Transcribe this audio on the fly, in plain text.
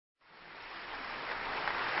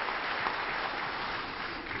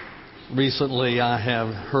Recently, I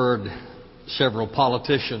have heard several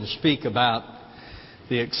politicians speak about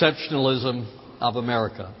the exceptionalism of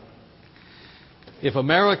America. If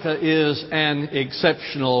America is an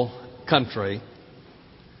exceptional country,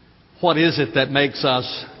 what is it that makes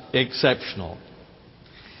us exceptional?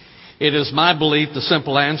 It is my belief the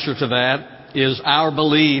simple answer to that is our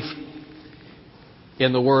belief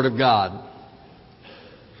in the Word of God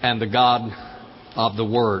and the God of the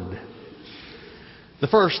Word. The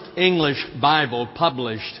first English Bible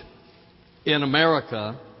published in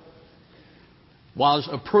America was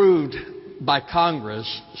approved by Congress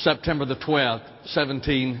September the 12th,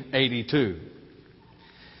 1782.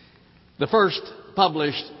 The first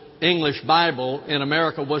published English Bible in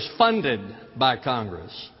America was funded by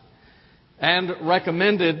Congress and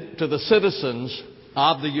recommended to the citizens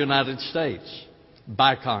of the United States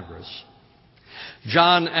by Congress.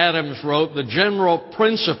 John Adams wrote, "The general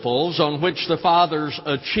principles on which the fathers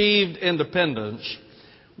achieved independence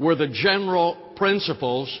were the general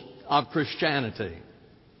principles of Christianity."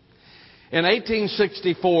 In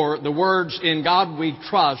 1864, the words "In God We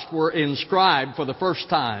Trust" were inscribed for the first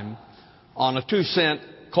time on a 2-cent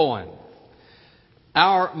coin.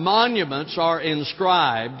 Our monuments are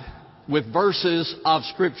inscribed with verses of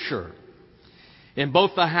Scripture. In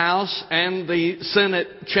both the House and the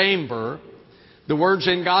Senate chamber, the words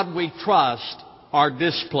 "In God We Trust" are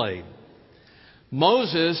displayed.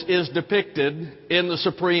 Moses is depicted in the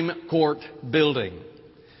Supreme Court building.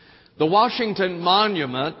 The Washington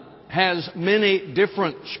Monument has many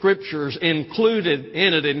different scriptures included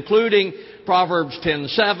in it, including Proverbs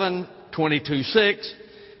 10:7, 22:6,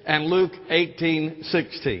 and Luke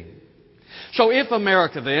 18:16. So if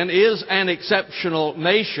America then is an exceptional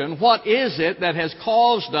nation, what is it that has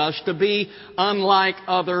caused us to be unlike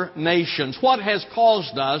other nations? What has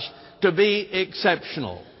caused us to be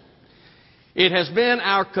exceptional? It has been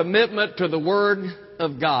our commitment to the Word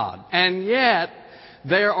of God. And yet,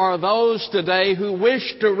 there are those today who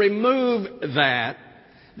wish to remove that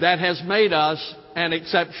has made us an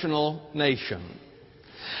exceptional nation.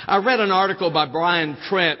 I read an article by Brian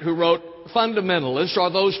Trent who wrote, "Fundamentalists are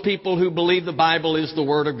those people who believe the Bible is the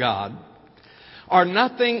Word of God, are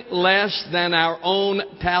nothing less than our own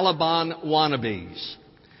Taliban wannabes.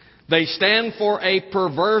 They stand for a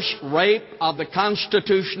perverse rape of the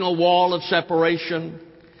constitutional wall of separation,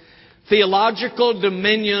 theological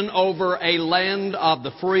dominion over a land of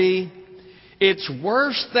the free. It's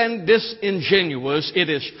worse than disingenuous. It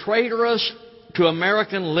is traitorous to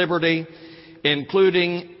American liberty,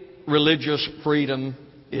 including religious freedom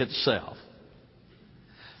itself."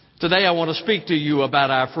 Today I want to speak to you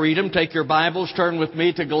about our freedom. Take your Bibles, turn with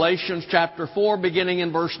me to Galatians chapter 4, beginning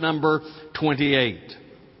in verse number 28.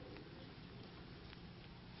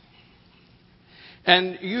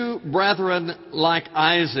 "And you, brethren, like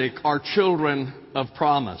Isaac, are children of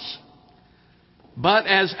promise. But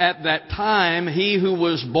as at that time he who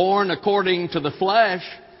was born according to the flesh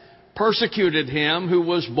persecuted him who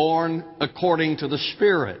was born according to the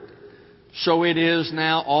Spirit, so it is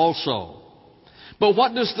now also. But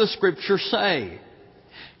what does the Scripture say?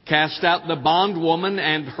 Cast out the bondwoman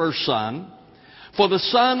and her son, for the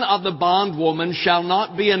son of the bondwoman shall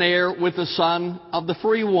not be an heir with the son of the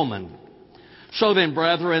free woman. So then,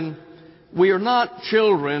 brethren, we are not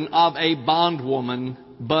children of a bondwoman,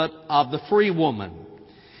 but of the free woman.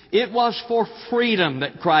 It was for freedom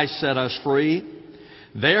that Christ set us free.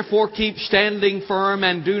 Therefore keep standing firm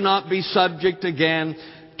and do not be subject again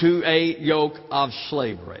to a yoke of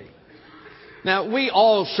slavery." Now, we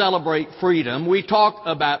all celebrate freedom. We talk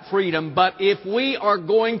about freedom. But if we are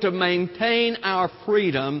going to maintain our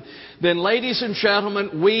freedom, then, ladies and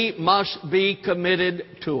gentlemen, we must be committed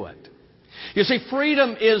to it. You see,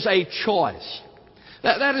 freedom is a choice.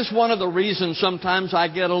 That is one of the reasons sometimes I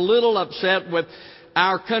get a little upset with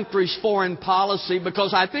our country's foreign policy,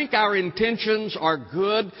 because I think our intentions are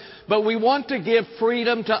good, but we want to give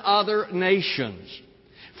freedom to other nations.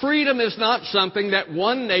 Freedom is not something that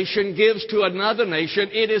one nation gives to another nation.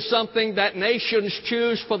 It is something that nations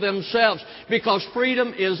choose for themselves, because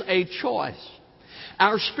freedom is a choice.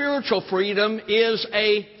 Our spiritual freedom is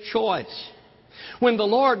a choice. When the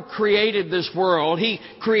Lord created this world, He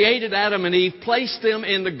created Adam and Eve, placed them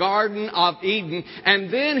in the Garden of Eden, and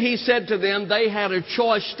then He said to them they had a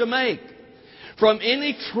choice to make. From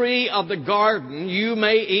any tree of the garden you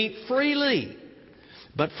may eat freely,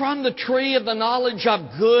 but from the tree of the knowledge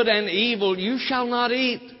of good and evil you shall not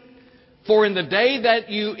eat. For in the day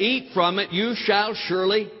that you eat from it you shall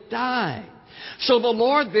surely die. So the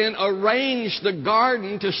Lord then arranged the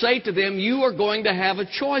garden to say to them, you are going to have a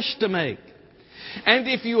choice to make. And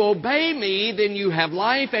if you obey me, then you have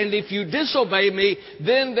life. And if you disobey me,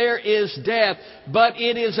 then there is death. But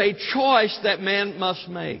it is a choice that man must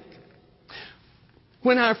make.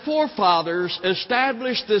 When our forefathers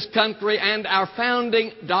established this country and our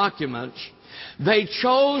founding documents, they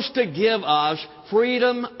chose to give us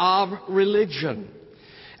freedom of religion.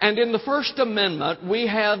 And in the First Amendment, we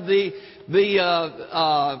have the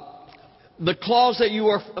clause that you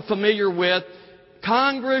are familiar with: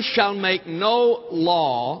 Congress shall make no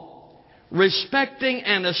law respecting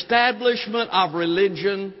an establishment of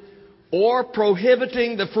religion or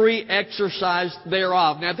prohibiting the free exercise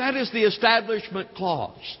thereof. Now, that is the Establishment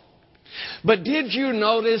Clause. But did you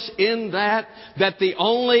notice in that the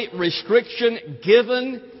only restriction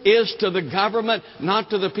given is to the government, not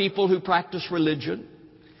to the people who practice religion?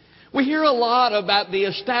 We hear a lot about the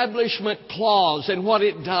Establishment Clause and what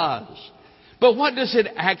it does. But what does it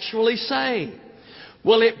actually say?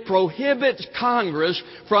 Well, it prohibits Congress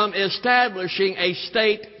from establishing a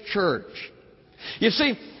state church. You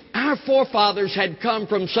see, our forefathers had come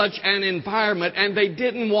from such an environment, and they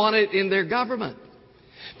didn't want it in their government.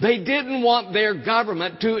 They didn't want their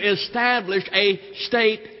government to establish a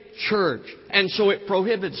state church, and so it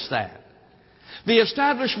prohibits that. The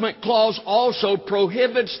Establishment Clause also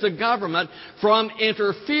prohibits the government from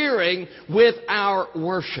interfering with our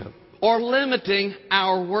worship or limiting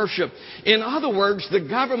our worship. In other words, the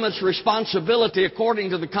government's responsibility, according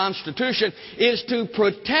to the Constitution, is to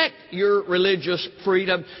protect your religious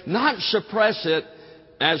freedom, not suppress it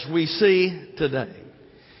as we see today.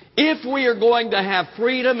 If we are going to have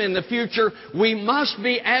freedom in the future, we must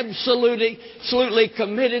be absolutely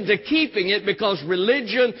committed to keeping it, because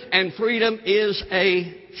religion and freedom is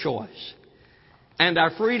a choice. And our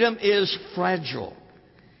freedom is fragile.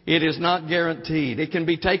 It is not guaranteed. It can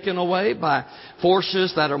be taken away by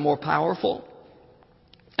forces that are more powerful.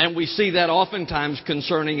 And we see that oftentimes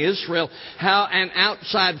concerning Israel, how an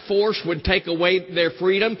outside force would take away their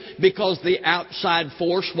freedom because the outside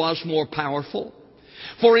force was more powerful.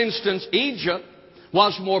 For instance, Egypt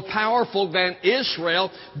was more powerful than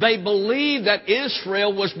Israel. They believed that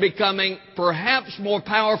Israel was becoming perhaps more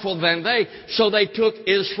powerful than they, so they took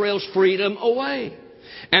Israel's freedom away.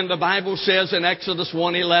 And the Bible says in Exodus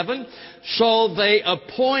 1:11, so they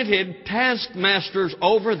appointed taskmasters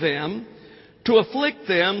over them to afflict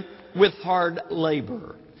them with hard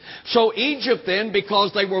labor. So Egypt then,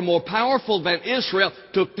 because they were more powerful than Israel,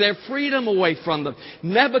 took their freedom away from them.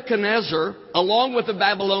 Nebuchadnezzar, along with the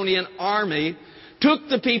Babylonian army, took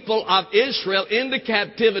the people of Israel into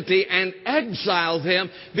captivity and exiled them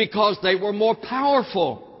because they were more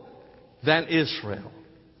powerful than Israel.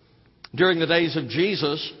 During the days of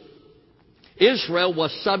Jesus, Israel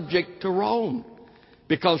was subject to Rome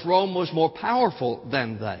because Rome was more powerful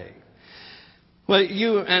than they. Well,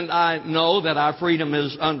 you and I know that our freedom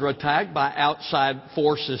is under attack by outside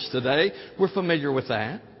forces today. We're familiar with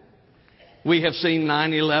that. We have seen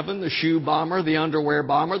 9/11, the shoe bomber, the underwear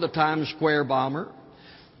bomber, the Times Square bomber.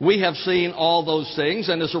 We have seen all those things,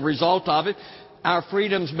 and as a result of it, our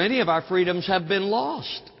freedoms, many of our freedoms have been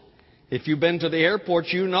lost. If you've been to the airport,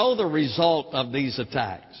 you know the result of these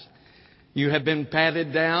attacks. You have been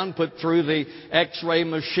patted down, put through the X-ray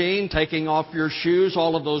machine, taking off your shoes,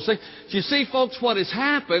 all of those things. You see, folks, what has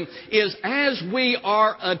happened is as we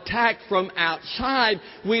are attacked from outside,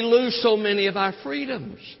 we lose so many of our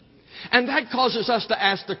freedoms. And that causes us to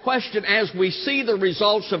ask the question, as we see the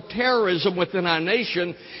results of terrorism within our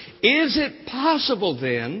nation, is it possible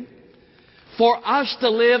then for us to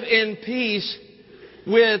live in peace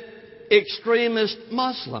with extremist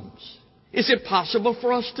Muslims? Is it possible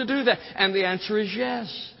for us to do that? And the answer is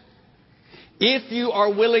yes. If you are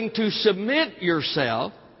willing to submit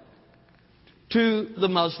yourself to the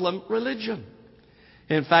Muslim religion.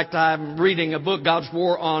 In fact, I'm reading a book, God's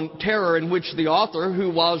War on Terror, in which the author,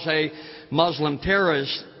 who was a Muslim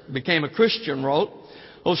terrorist, became a Christian, wrote,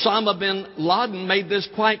 Osama bin Laden made this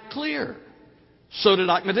quite clear. So did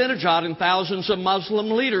Ahmadinejad and thousands of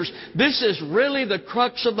Muslim leaders. This is really the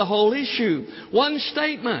crux of the whole issue. One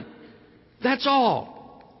statement. That's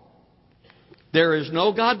all. There is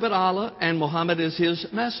no God but Allah, and Muhammad is His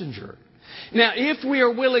messenger. Now, if we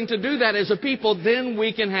are willing to do that as a people, then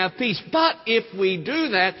we can have peace. But if we do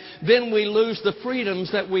that, then we lose the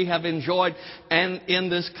freedoms that we have enjoyed in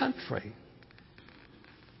this country.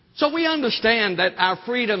 So we understand that our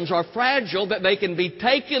freedoms are fragile, that they can be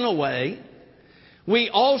taken away. We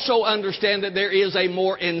also understand that there is a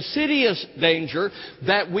more insidious danger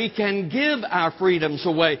that we can give our freedoms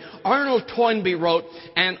away. Arnold Toynbee wrote,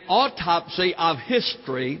 an autopsy of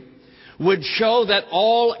history would show that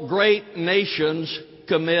all great nations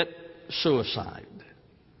commit suicide.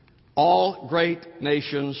 All great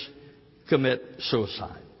nations commit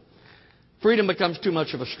suicide. Freedom becomes too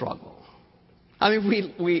much of a struggle. I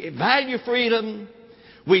mean, we value freedom,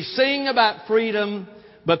 we sing about freedom,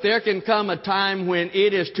 but there can come a time when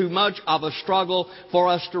it is too much of a struggle for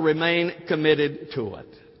us to remain committed to it.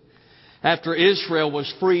 After Israel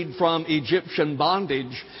was freed from Egyptian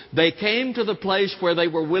bondage, they came to the place where they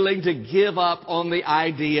were willing to give up on the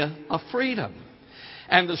idea of freedom.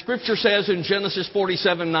 And the Scripture says in Genesis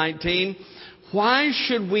 47:19, "Why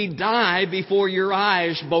should we die before your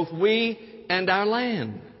eyes, both we and our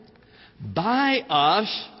land? Buy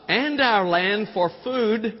us and our land for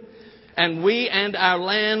food, and we and our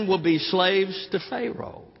land will be slaves to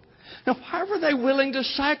Pharaoh." Now, why were they willing to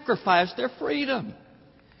sacrifice their freedom?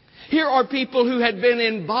 Here are people who had been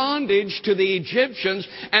in bondage to the Egyptians,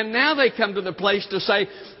 and now they come to the place to say,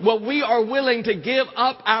 well, we are willing to give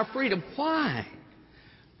up our freedom. Why?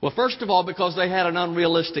 Well, first of all, because they had an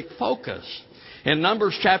unrealistic focus. In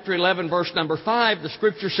Numbers chapter 11, verse number 5, the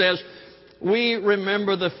Scripture says, "We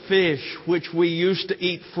remember the fish which we used to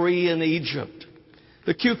eat free in Egypt,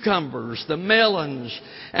 the cucumbers, the melons,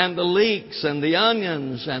 and the leeks, and the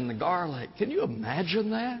onions, and the garlic." Can you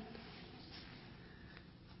imagine that?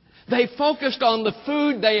 They focused on the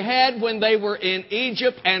food they had when they were in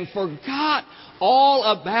Egypt and forgot all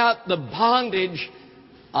about the bondage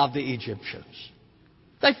of the Egyptians.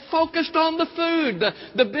 They focused on the food,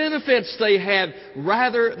 the benefits they had,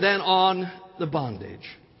 rather than on the bondage.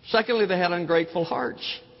 Secondly, they had ungrateful hearts.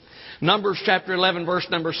 Numbers chapter 11, verse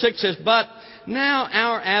number 6 says, "But now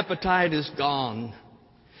our appetite is gone.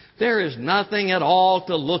 There is nothing at all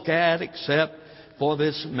to look at except for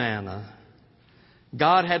this manna."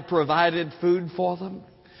 God had provided food for them.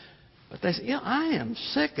 But they said, I am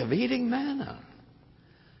sick of eating manna.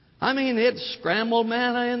 I mean, it's scrambled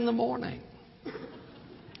manna in the morning,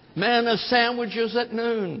 manna sandwiches at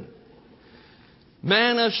noon,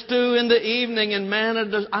 manna stew in the evening, and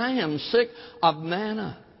manna. I am sick of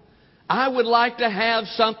manna. I would like to have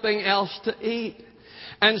something else to eat.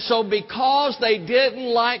 And so because they didn't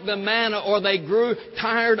like the manna, or they grew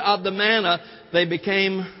tired of the manna, they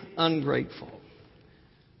became ungrateful.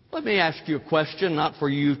 Let me ask you a question, not for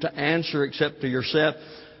you to answer except to yourself.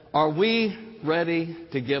 Are we ready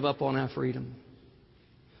to give up on our freedom?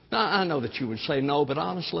 Now, I know that you would say no, but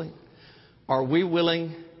honestly, are we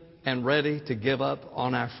willing and ready to give up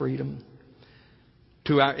on our freedom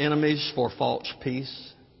to our enemies for false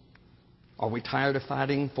peace? Are we tired of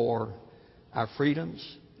fighting for our freedoms?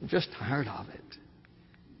 We're just tired of it.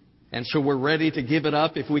 And so we're ready to give it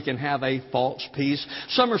up if we can have a false peace.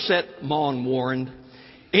 Somerset Maugham warned,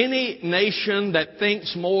 "Any nation that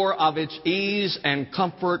thinks more of its ease and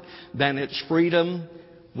comfort than its freedom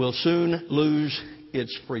will soon lose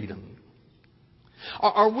its freedom."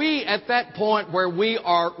 Are we at that point where we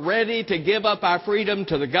are ready to give up our freedom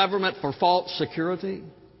to the government for false security?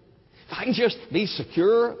 If I can just be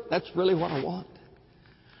secure, that's really what I want.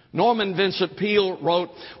 Norman Vincent Peale wrote,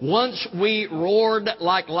 "Once we roared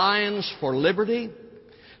like lions for liberty,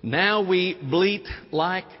 now we bleat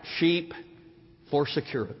like sheep for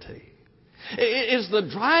security." Is the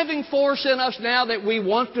driving force in us now that we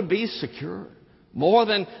want to be secure more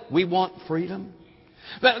than we want freedom?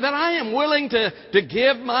 That I am willing to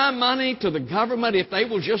give my money to the government if they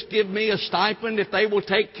will just give me a stipend, if they will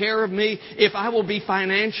take care of me, if I will be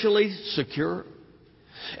financially secure?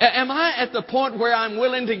 Am I at the point where I'm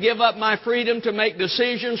willing to give up my freedom to make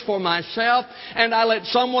decisions for myself and I let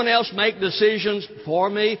someone else make decisions for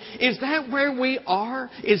me? Is that where we are?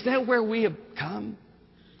 Is that where we have come?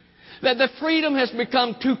 That the freedom has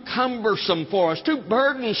become too cumbersome for us, too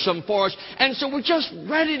burdensome for us, and so we're just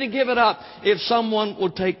ready to give it up if someone will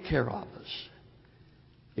take care of us.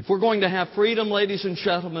 If we're going to have freedom, ladies and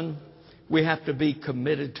gentlemen, we have to be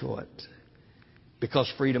committed to it, because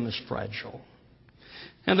freedom is fragile.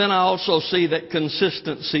 And then I also see that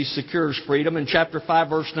consistency secures freedom. In chapter 5,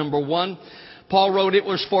 verse number 1, Paul wrote, "It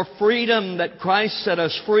was for freedom that Christ set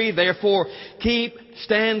us free. Therefore, keep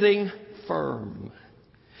standing firm."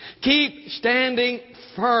 Keep standing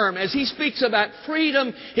firm. As he speaks about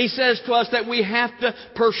freedom, he says to us that we have to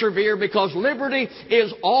persevere, because liberty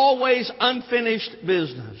is always unfinished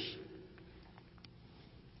business.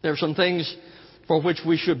 There are some things for which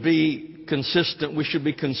we should be consistent. We should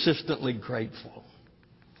be consistently grateful.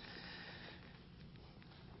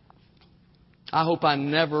 I hope I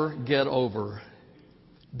never get over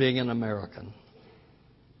being an American.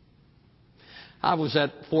 I was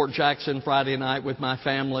at Fort Jackson Friday night with my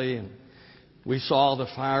family, and we saw the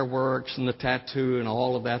fireworks and the tattoo and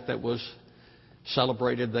all of that was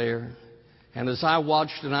celebrated there. And as I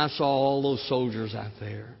watched and I saw all those soldiers out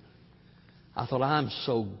there, I thought, I'm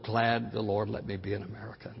so glad the Lord let me be an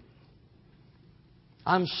American.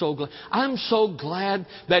 I'm so glad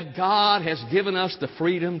that God has given us the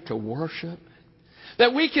freedom to worship.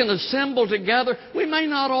 That we can assemble together. We may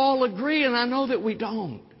not all agree, and I know that we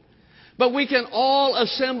don't. But we can all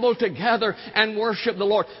assemble together and worship the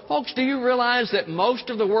Lord. Folks, do you realize that most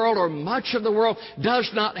of the world, or much of the world, does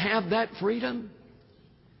not have that freedom?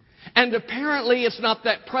 And apparently it's not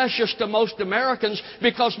that precious to most Americans,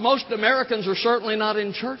 because most Americans are certainly not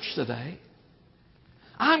in church today.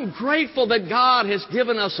 I'm grateful that God has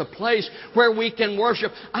given us a place where we can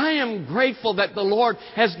worship. I am grateful that the Lord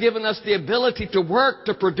has given us the ability to work,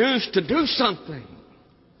 to produce, to do something.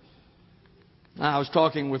 I was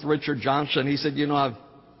talking with Richard Johnson. He said, and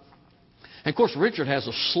of course Richard has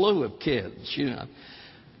a slew of kids,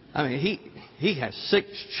 I mean, he has 6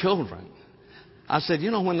 children. I said,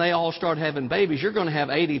 when they all start having babies, you're going to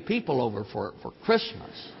have 80 people over for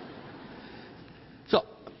Christmas.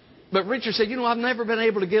 But Richard said, I've never been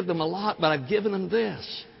able to give them a lot, but I've given them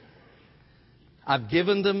this. I've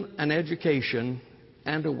given them an education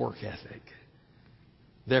and a work ethic.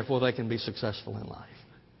 Therefore, they can be successful in life.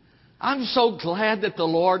 I'm so glad that the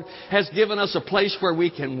Lord has given us a place where we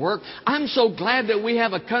can work. I'm so glad that we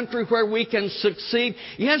have a country where we can succeed.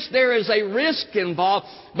 Yes, there is a risk involved,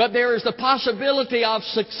 but there is the possibility of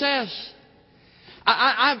success.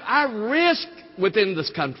 I risk within this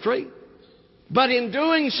country, but in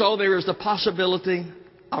doing so, there is the possibility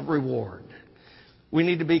of reward. We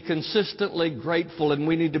need to be consistently grateful, and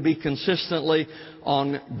we need to be consistently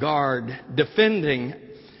on guard, defending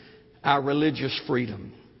our religious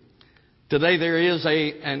freedom. Today there is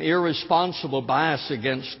an irresponsible bias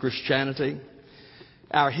against Christianity.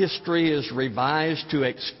 Our history is revised to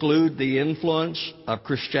exclude the influence of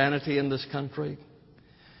Christianity in this country.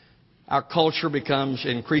 Our culture becomes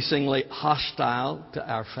increasingly hostile to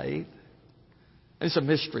our faith. It's a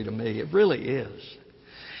mystery to me. It really is.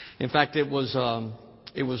 In fact, it was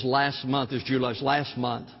last month, last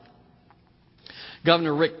month,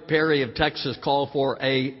 Governor Rick Perry of Texas called for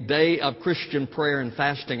a day of Christian prayer and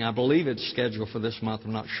fasting. I believe it's scheduled for this month.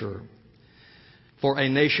 I'm not sure. For a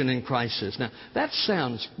nation in crisis. Now, that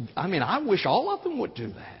sounds, I wish all of them would do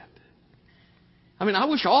that. I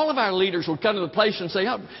wish all of our leaders would come to the place and say,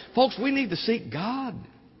 folks, we need to seek God.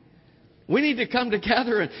 We need to come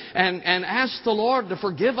together and ask the Lord to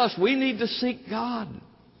forgive us. We need to seek God.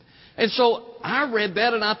 And so I read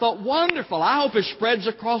that and I thought, wonderful. I hope it spreads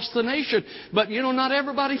across the nation. But, not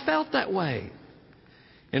everybody felt that way.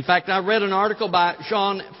 In fact, I read an article by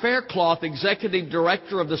Sean Faircloth, Executive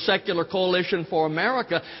Director of the Secular Coalition for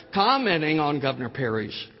America, commenting on Governor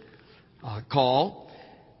Perry's call.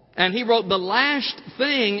 And he wrote, the last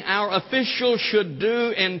thing our officials should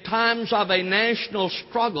do in times of a national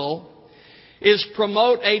struggle is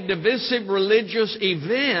promote a divisive religious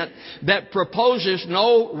event that proposes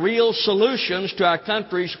no real solutions to our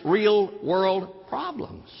country's real world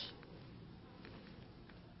problems.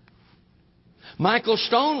 Michael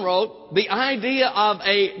Stone wrote, the idea of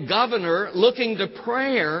a governor looking to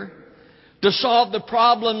prayer to solve the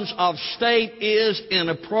problems of state is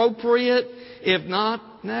inappropriate, if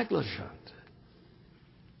not negligent.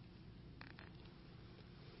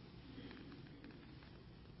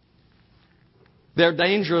 There's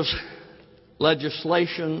dangerous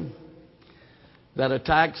legislation that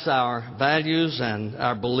attacks our values and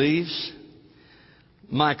our beliefs.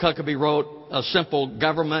 Mike Huckabee wrote A Simple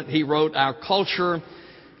Government. He wrote, our culture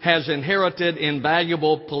has inherited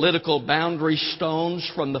invaluable political boundary stones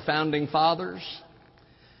from the Founding Fathers.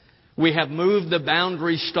 We have moved the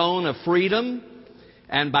boundary stone of freedom,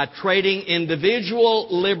 and by trading individual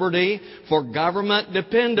liberty for government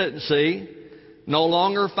dependency, no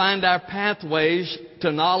longer find our pathways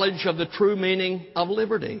to knowledge of the true meaning of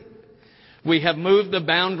liberty. We have moved the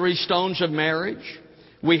boundary stones of marriage.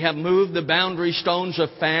 We have moved the boundary stones of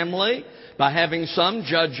family by having some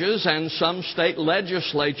judges and some state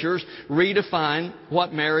legislatures redefine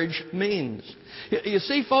what marriage means. You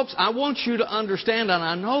see, folks, I want you to understand, and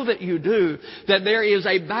I know that you do, that there is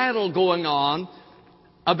a battle going on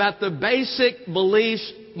about the basic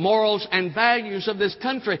beliefs, morals, and values of this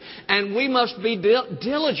country. And we must be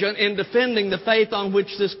diligent in defending the faith on which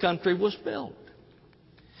this country was built.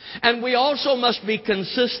 And we also must be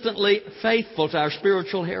consistently faithful to our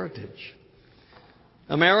spiritual heritage.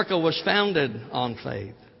 America was founded on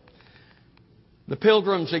faith. The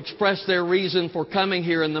Pilgrims expressed their reason for coming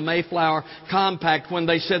here in the Mayflower Compact when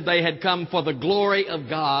they said they had come for the glory of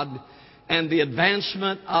God and the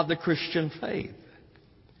advancement of the Christian faith.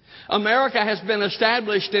 America has been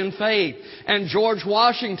established in faith, and George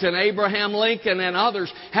Washington, Abraham Lincoln, and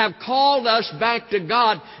others have called us back to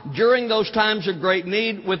God during those times of great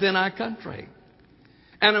need within our country.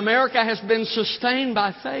 And America has been sustained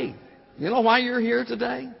by faith. You know why you're here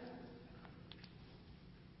today?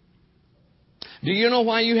 Do you know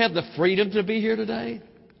why you have the freedom to be here today?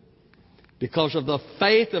 Because of the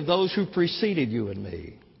faith of those who preceded you and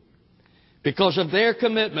me. Because of their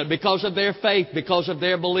commitment, because of their faith, because of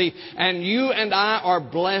their belief. And you and I are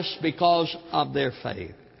blessed because of their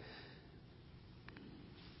faith.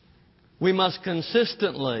 We must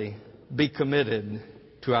consistently be committed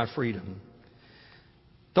to our freedom.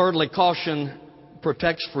 Thirdly, caution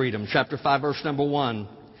protects freedom. Chapter 5, verse number 1.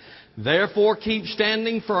 Therefore keep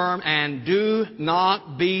standing firm and do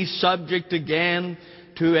not be subject again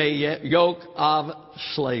to a yoke of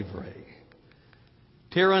slavery.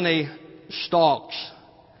 Tyranny stalks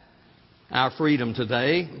our freedom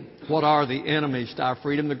today. What are the enemies to our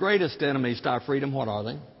freedom? The greatest enemies to our freedom, what are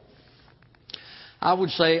they? I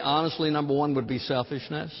would say, honestly, number one would be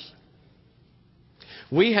selfishness.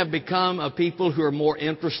 We have become a people who are more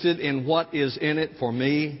interested in what is in it for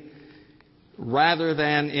me rather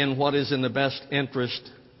than in what is in the best interest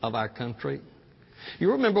of our country.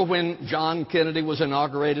 You remember when John Kennedy was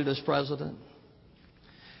inaugurated as president?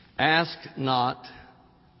 Ask not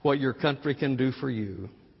what your country can do for you.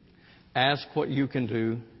 Ask what you can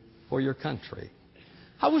do for your country.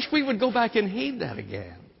 I wish we would go back and heed that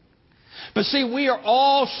again. But see, we are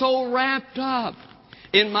all so wrapped up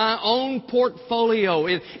in my own portfolio,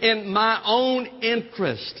 in my own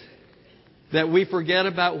interest, that we forget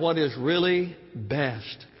about what is really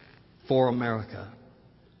best for America.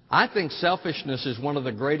 I think selfishness is one of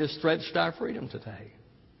the greatest threats to our freedom today.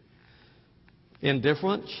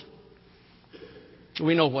 Indifference.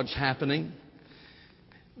 We know what's happening.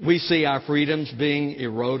 We see our freedoms being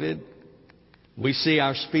eroded. We see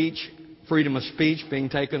our freedom of speech being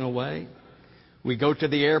taken away. We go to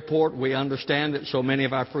the airport, we understand that so many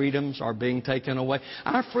of our freedoms are being taken away.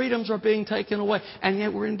 Our freedoms are being taken away, and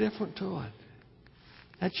yet we're indifferent to it.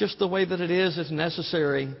 That's just the way that it is. It's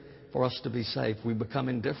necessary for us to be safe. We become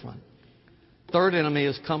indifferent. Third enemy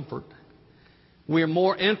is comfort. We are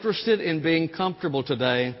more interested in being comfortable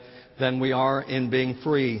today than we are in being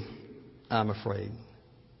free, I'm afraid.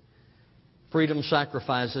 Freedom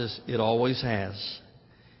sacrifices, it always has.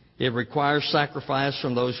 It requires sacrifice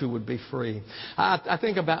from those who would be free. I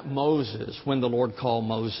think about Moses when the Lord called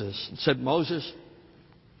Moses and said, Moses,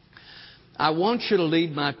 I want you to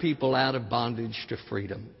lead my people out of bondage to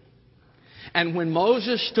freedom. And when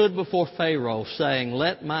Moses stood before Pharaoh saying,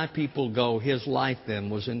 let my people go, his life then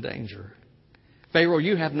was in danger. Pharaoh,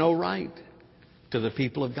 you have no right to the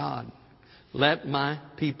people of God. Let my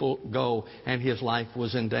people go. And his life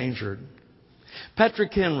was endangered.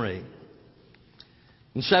 Patrick Henry,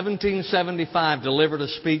 in 1775, delivered a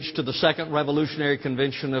speech to the Second Revolutionary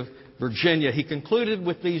Convention of Virginia. He concluded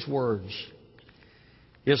with these words,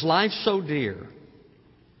 is life so dear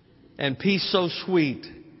and peace so sweet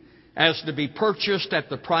as to be purchased at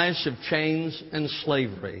the price of chains and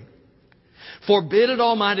slavery? Forbid it,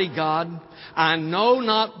 Almighty God, I know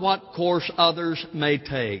not what course others may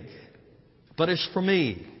take, but as for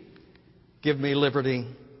me, give me liberty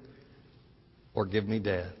or give me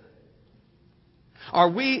death. Are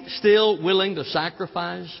we still willing to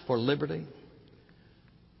sacrifice for liberty?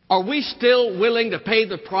 Are we still willing to pay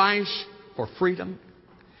the price for freedom?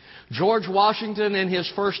 George Washington, in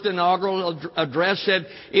his first inaugural address, said,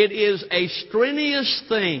 it is a strenuous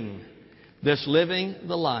thing, this living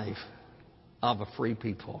the life of a free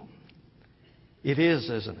people. It is,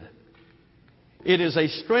 isn't it? It is a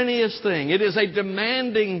strenuous thing. It is a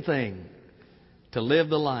demanding thing to live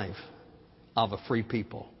the life of a free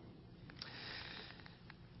people.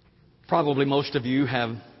 Probably most of you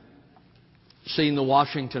have seen the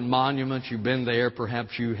Washington Monument. You've been there.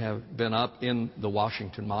 Perhaps you have been up in the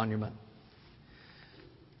Washington Monument.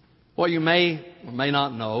 What you may or may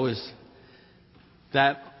not know is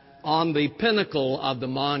that on the pinnacle of the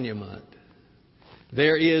monument,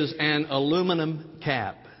 there is an aluminum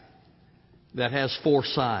cap that has 4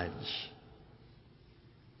 sides.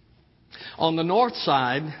 On the north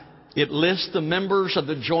side, it lists the members of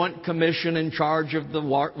the Joint Commission in charge of the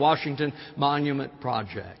Washington Monument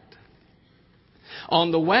Project.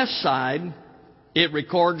 On the west side, it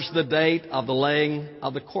records the date of the laying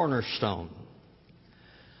of the cornerstone.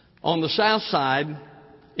 On the south side,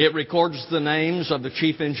 it records the names of the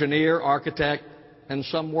chief engineer, architect, and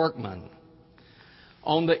some workmen.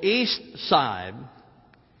 On the east side,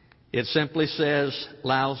 it simply says,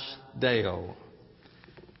 Laus Deo.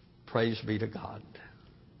 Praise be to God.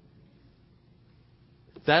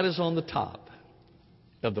 That is on the top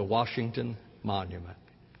of the Washington Monument.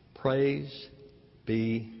 Praise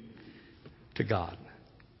be to God.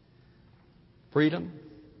 Freedom.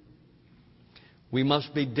 We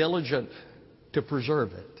must be diligent to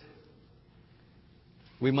preserve it.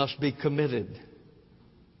 We must be committed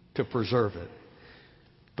to preserve it.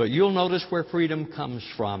 But you'll notice where freedom comes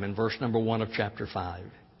from in verse number 1 of chapter 5.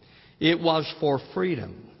 It was for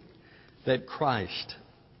freedom that Christ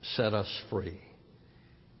set us free.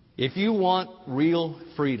 If you want real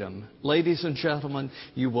freedom, ladies and gentlemen,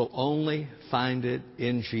 you will only find it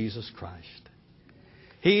in Jesus Christ.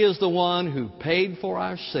 He is the one who paid for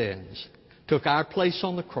our sins, took our place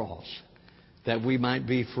on the cross, that we might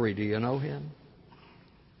be free. Do you know Him?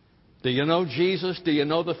 Do you know Jesus? Do you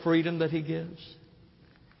know the freedom that He gives?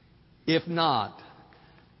 If not,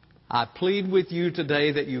 I plead with you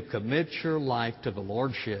today that you commit your life to the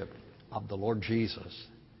Lordship of the Lord Jesus,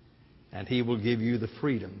 and He will give you the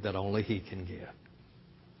freedom that only He can give.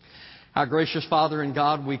 Our gracious Father in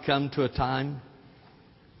God, we come to a time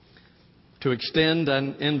to extend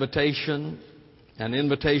an invitation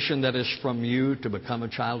that is from you to become a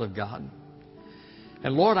child of God.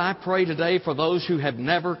 And Lord, I pray today for those who have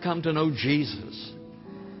never come to know Jesus.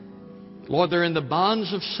 Lord, they're in the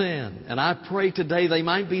bonds of sin, and I pray today they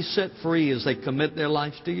might be set free as they commit their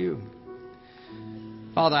lives to you.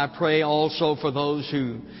 Father, I pray also for those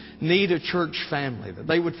who need a church family, that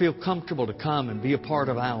they would feel comfortable to come and be a part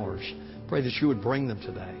of ours. Pray that you would bring them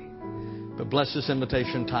today. But bless this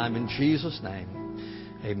invitation time in Jesus' name.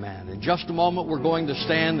 Amen. In just a moment, we're going to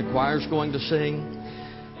stand. The choir's going to sing.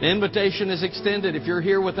 The invitation is extended. If you're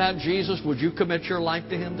here without Jesus, would you commit your life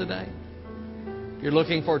to Him today? If you're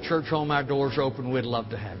looking for a church home, our doors are open. We'd love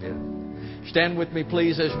to have you. Stand with me,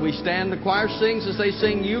 please, as we stand. The choir sings as they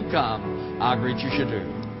sing, "You Come, I'll Greet You Should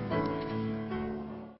Do."